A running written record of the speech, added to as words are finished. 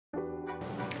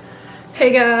Hey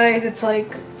guys, it's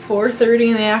like 4:30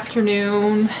 in the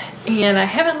afternoon and I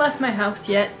haven't left my house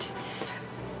yet.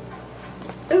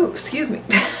 Oh, excuse me.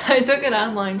 I took an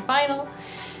online final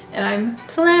and I'm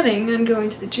planning on going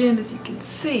to the gym, as you can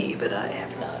see, but I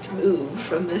have not moved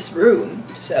from this room.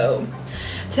 So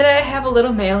today I have a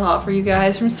little mail haul for you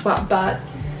guys from SwapBot,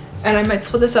 and I might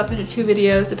split this up into 2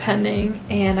 videos depending,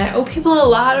 and I owe people a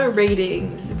lot of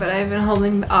ratings, but I've been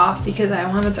holding off because I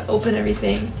wanted to open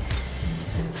everything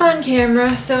on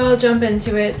camera, so I'll jump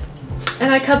into it.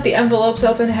 And I cut the envelopes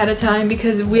open ahead of time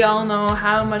because we all know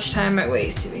how much time I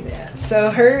waste doing that. So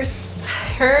here's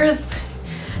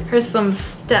some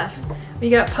stuff. We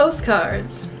got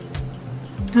postcards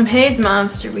from Hayes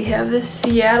Monster. We have this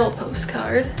Seattle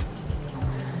postcard.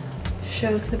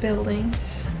 Shows the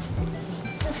buildings.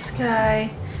 The sky.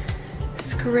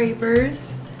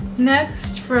 Scrapers.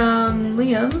 Next, from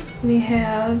Liam, we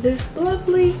have this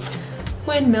lovely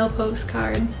windmill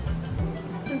postcard.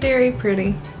 Very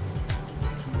pretty.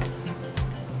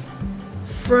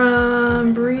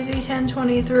 From Breezy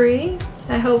 1023,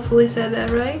 I hopefully said that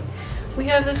right, we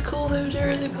have this cool New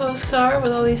Jersey postcard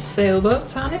with all these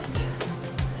sailboats on it.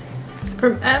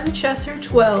 From M Chesser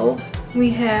 12, we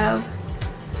have,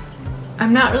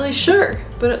 I'm not really sure,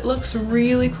 but it looks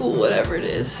really cool, whatever it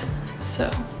is. So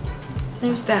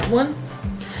there's that one.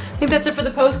 I think that's it for the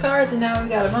postcards, and now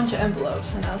we've got a bunch of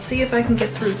envelopes, and I'll see if I can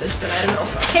get through this, but I don't know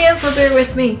if I can, so bear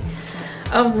with me.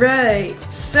 Alright,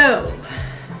 so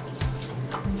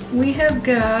we have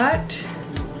got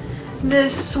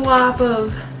this swap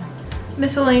of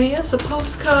miscellaneous, a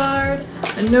postcard,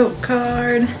 a note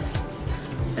card,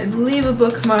 I believe a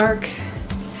bookmark.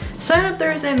 Sign up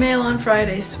Thursday, mail on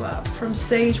Friday swap from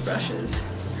Sage Brushes.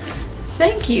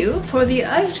 Thank you for the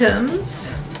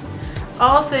items.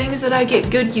 All things that I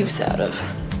get good use out of.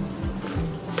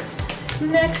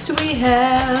 Next we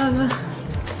have,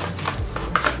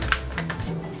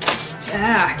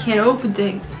 I can't open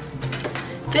things.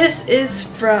 This is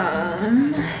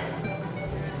from,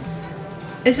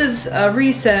 this is a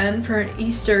resend for an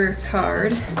Easter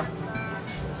card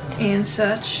and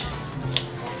such.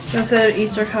 So instead of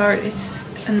Easter card, it's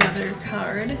another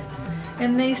card.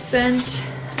 And they sent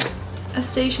a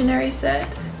stationery set.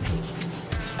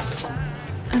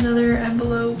 Another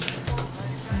envelope,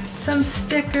 some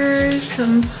stickers,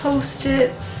 some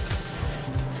post-its.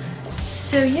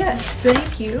 So yes,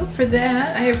 thank you for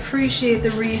that. I appreciate the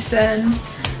resend.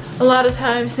 A lot of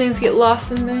times things get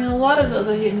lost in the mail. A lot of those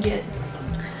I didn't get.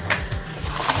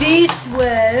 This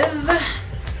was,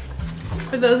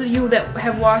 for those of you that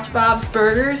have watched Bob's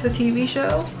Burgers, the TV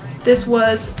show, this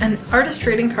was an artist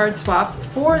trading card swap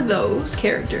for those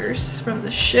characters from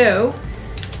the show.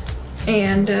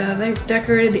 And they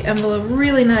decorated the envelope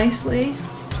really nicely.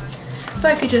 If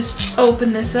I could just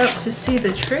open this up to see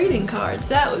the trading cards,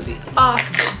 that would be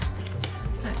awesome.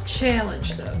 I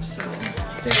challenged them, so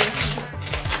there.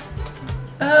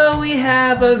 Oh, we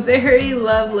have a very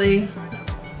lovely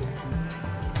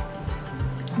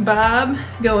Bob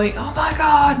going, oh my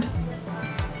god.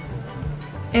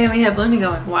 And we have Linda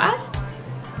going, what?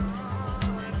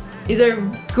 These are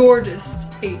gorgeous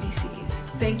ADCs.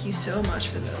 Thank you so much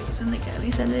for those. And the guy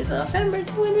we sent it November.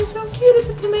 Oh, and it's so cute. It's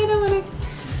a tomato and a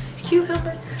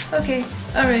cucumber. Okay,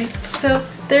 alright. So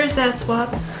there's that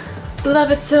swap.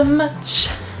 Love it so much.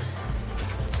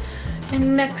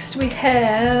 And next we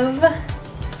have,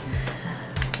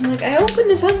 I'm like, I opened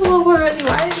this envelope already.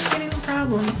 Why is it giving me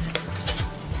problems?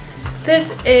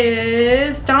 This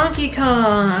is Donkey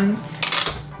Kong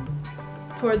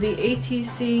for the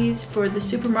ATCs for the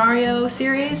Super Mario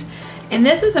series. And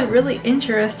this is a really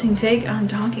interesting take on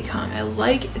Donkey Kong. I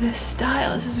like this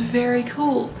style. This is very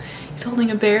cool. He's holding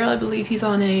a barrel. I believe he's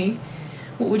on a,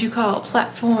 what would you call, a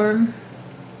platform.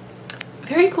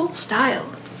 Very cool style.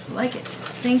 I like it.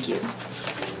 Thank you.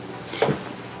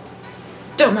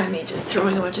 Don't mind me just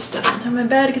throwing a bunch of stuff onto my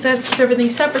bed because I have to keep everything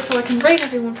separate so I can rate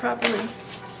everyone properly.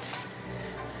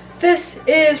 This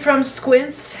is from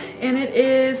Squints, and it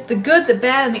is the good, the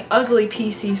bad, and the ugly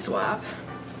PC swap.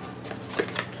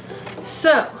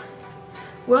 So,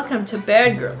 welcome to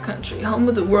Bad Girl Country, home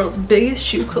of the world's biggest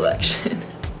shoe collection.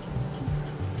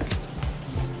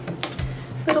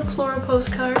 Little floral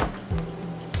postcard.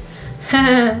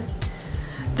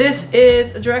 This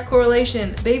is a direct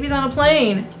correlation. Babies on a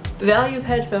plane. Value of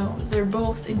headphones. They're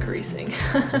both increasing.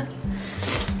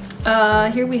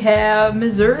 Here we have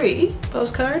Missouri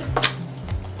postcard.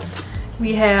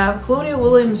 We have Colonial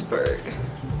Williamsburg.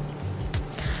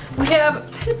 We have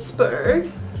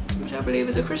Pittsburgh, which I believe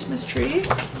is a Christmas tree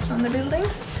on the building.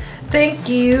 Thank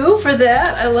you for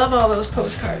that. I love all those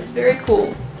postcards. Very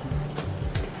cool.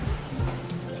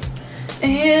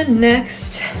 And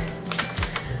next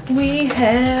We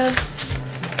have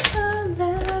a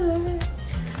letter,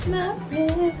 not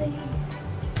really.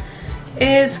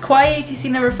 It's Quiet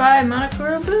ATC number 5,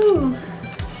 Monokuro Boo.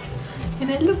 And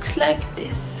it looks like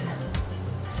this.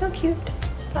 So cute.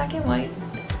 Black and white.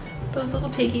 Those little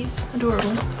piggies.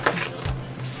 Adorable.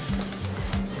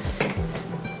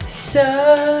 So,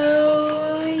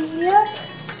 yeah.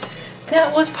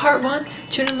 That was part 1.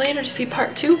 Tune in later to see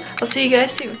part 2. I'll see you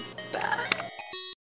guys soon.